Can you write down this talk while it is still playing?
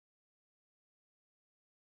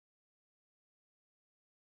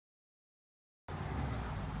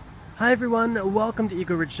Hi everyone, welcome to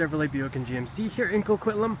Eagle Ridge Chevrolet Buick and GMC here in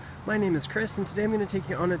Coquitlam. My name is Chris and today I'm going to take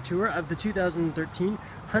you on a tour of the 2013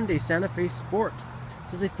 Hyundai Santa Fe Sport.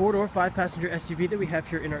 This is a 4-door, 5-passenger SUV that we have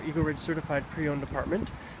here in our Eagle Ridge certified pre-owned department.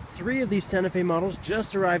 3 of these Santa Fe models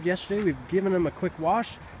just arrived yesterday. We've given them a quick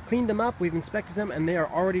wash, cleaned them up, we've inspected them, and they are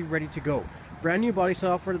already ready to go. Brand new body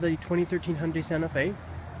style for the 2013 Hyundai Santa Fe.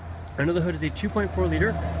 Under the hood is a 2.4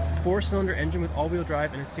 liter 4-cylinder engine with all-wheel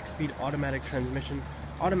drive and a 6-speed automatic transmission.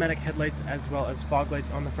 Automatic headlights as well as fog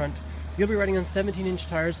lights on the front. You'll be riding on 17-inch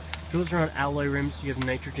tires. Those are on alloy rims, so you have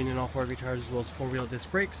nitrogen in all 4 of your tires as well as 4-wheel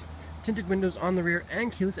disc brakes. Tinted windows on the rear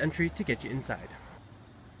and keyless entry to get you inside.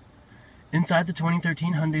 Inside the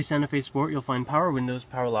 2013 Hyundai Santa Fe Sport, you'll find power windows,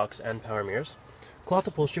 power locks, and power mirrors. Cloth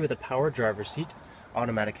upholstery with a power driver's seat,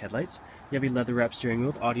 automatic headlights. You have a leather-wrapped steering wheel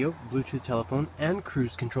with audio, Bluetooth telephone, and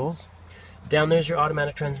cruise controls. Down there's your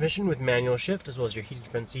automatic transmission with manual shift, as well as your heated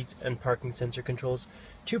front seats and parking sensor controls.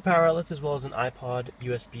 2 power outlets, as well as an iPod,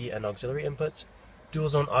 USB, and auxiliary inputs. Dual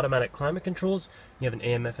zone automatic climate controls. You have an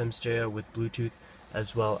AM/FM stereo with Bluetooth,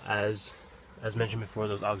 as well as mentioned before,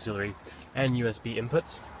 those auxiliary and USB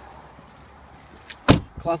inputs.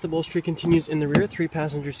 Cloth upholstery continues in the rear,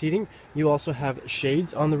 3-passenger seating. You also have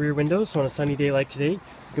shades on the rear windows, so on a sunny day like today, you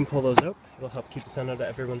can pull those out. It'll help keep the sun out of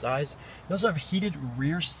everyone's eyes. You also have heated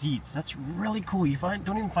rear seats. That's really cool. You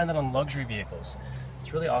don't even find that on luxury vehicles.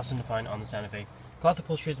 It's really awesome to find on the Santa Fe. Cloth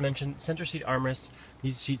upholstery as mentioned, center seat armrests.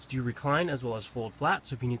 These seats do recline as well as fold flat,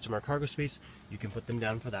 so if you need some more cargo space, you can put them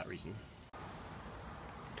down for that reason.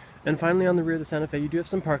 And finally, on the rear of the Santa Fe, you do have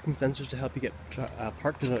some parking sensors to help you get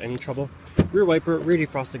parked without any trouble. Rear wiper, rear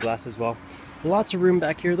defrosted glass as well. Lots of room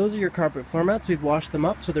back here. Those are your carpet floor mats. We've washed them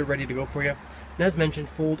up, so they're ready to go for you. And as mentioned,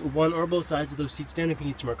 fold one or both sides of those seats down if you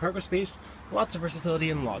need some more cargo space. Lots of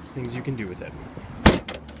versatility and lots of things you can do with it.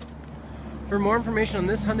 For more information on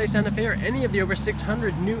this Hyundai Santa Fe or any of the over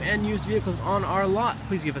 600 new and used vehicles on our lot,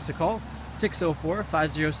 please give us a call,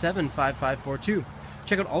 604-507-5542.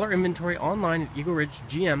 Check out all our inventory online at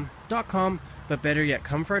eagleridgegm.com, but better yet,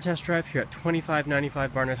 come for a test drive here at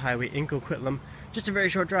 2595 Barnett Highway in Coquitlam, just a very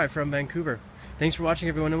short drive from Vancouver. Thanks for watching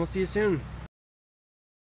everyone, and we'll see you soon.